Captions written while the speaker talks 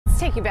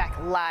Take you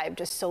back live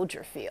to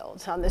Soldier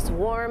Field. On this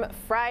warm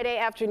Friday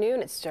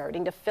afternoon, it's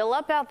starting to fill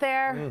up out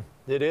there.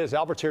 It is.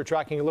 Albert's here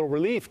tracking a little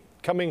relief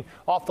coming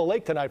off the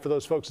lake tonight for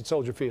those folks at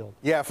Soldier Field.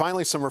 Yeah,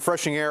 finally some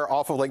refreshing air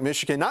off of Lake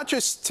Michigan. Not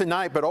just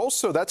tonight, but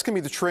also that's going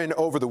to be the trend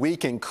over the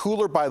weekend.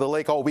 Cooler by the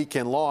lake all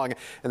weekend long,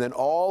 and then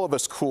all of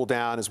us cool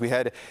down as we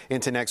head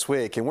into next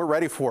week. And we're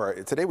ready for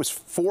it. Today was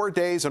 4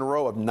 days in a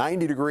row of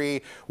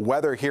 90-degree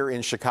weather here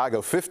in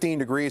Chicago. 15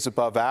 degrees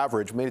above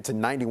average. Made it to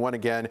 91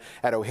 again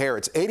at O'Hare.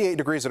 It's 88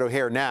 degrees at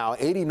O'Hare now.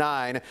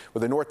 89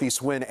 with a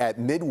northeast wind at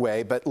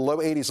Midway, but low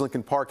 80s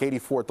Lincoln Park,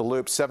 84 at the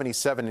Loop,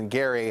 77 in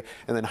Gary,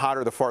 and then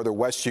hotter the farther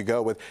west you go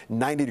with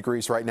 90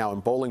 degrees right now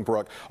in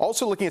Bolingbrook.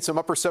 Also looking at some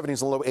upper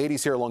 70s and low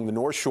 80s here along the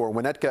North Shore.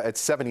 Winnetka at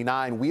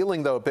 79.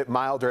 Wheeling, though, a bit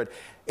milder at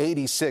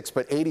 86,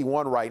 but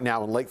 81 right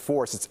now in Lake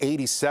Forest. It's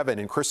 87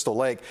 in Crystal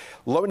Lake.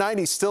 Low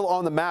 90s still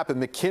on the map in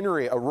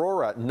McHenry,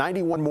 Aurora,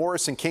 91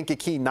 Morrison,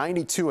 Kankakee,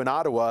 92 in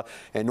Ottawa,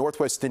 and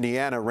Northwest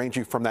Indiana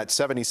ranging from that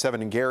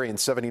 77 in Gary and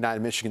 79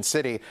 in Michigan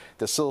City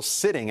to still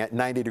sitting at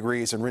 90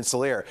 degrees in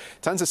Rensselaer.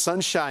 Tons of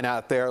sunshine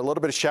out there, a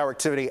little bit of shower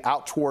activity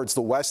out towards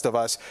the west of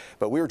us,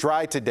 but we're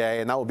dry today,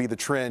 and that will be the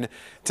trend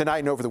tonight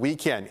and over the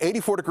weekend.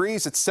 84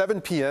 degrees at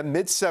 7 p.m.,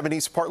 mid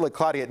 70s, partly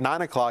cloudy at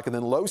 9 o'clock, and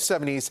then low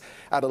 70s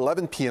at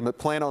 11 p.m. At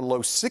plan on low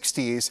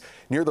 60s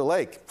near the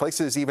lake.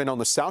 Places even on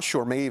the South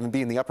Shore may even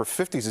be in the upper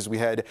 50s as we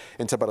head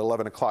into about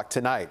 11 o'clock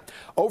tonight.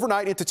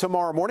 Overnight into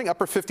tomorrow morning,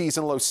 upper 50s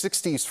and low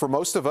 60s for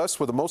most of us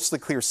with a mostly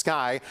clear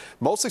sky.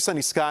 Mostly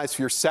sunny skies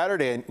for your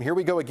Saturday. And here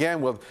we go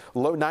again with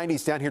low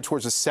 90s down here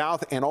towards the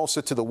south and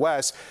also to the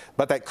west.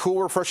 But that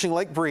cool, refreshing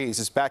lake breeze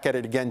is back at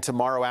it again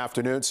tomorrow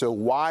afternoon. So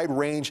wide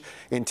range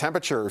in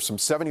temperature, some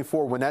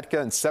 74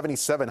 Winnetka and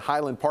 77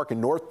 Highland Park in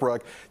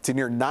Northbrook to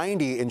near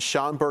 90 in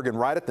Schaumburg and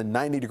right at the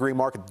 90-degree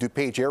mark at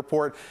DuPage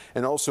Airport,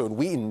 and also in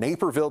Wheaton.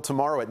 Naperville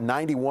tomorrow at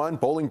 91,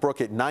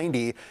 Bolingbrook at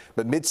 90,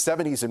 but mid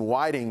 70s in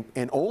Whiting,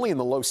 and only in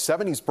the low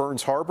 70s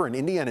Burns Harbor and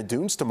Indiana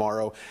Dunes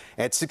tomorrow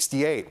at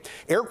 68.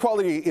 Air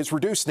quality is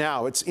reduced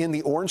now. It's in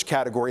the orange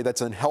category.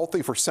 That's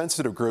unhealthy for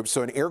sensitive groups.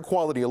 So an air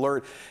quality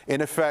alert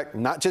in effect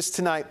not just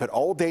tonight but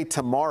all day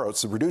tomorrow.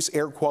 So reduce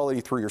air quality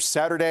through your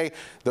Saturday.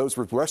 Those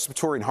with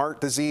respiratory and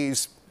heart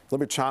disease,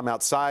 limited time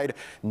outside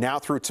now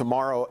through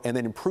tomorrow, and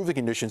then improving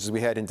conditions as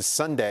we head into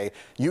Sunday.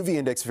 UV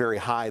index very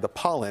high, the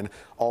pollen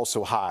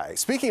also high.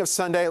 Speaking of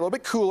Sunday, a little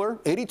bit cooler,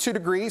 82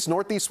 degrees,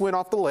 northeast wind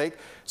off the lake,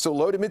 so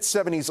low to mid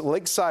 70s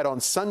lakeside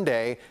on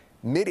Sunday.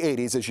 Mid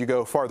 80s as you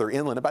go farther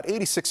inland, about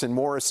 86 in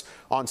Morris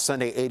on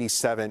Sunday,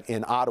 87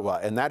 in Ottawa.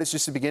 And that is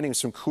just the beginning of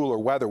some cooler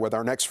weather with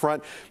our next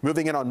front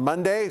moving in on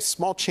Monday.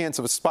 Small chance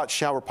of a spot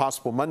shower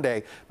possible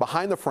Monday.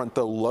 Behind the front,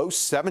 though, low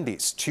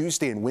 70s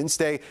Tuesday and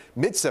Wednesday,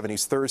 mid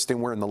 70s Thursday,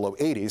 and we're in the low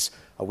 80s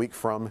a week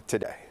from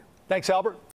today. Thanks, Albert.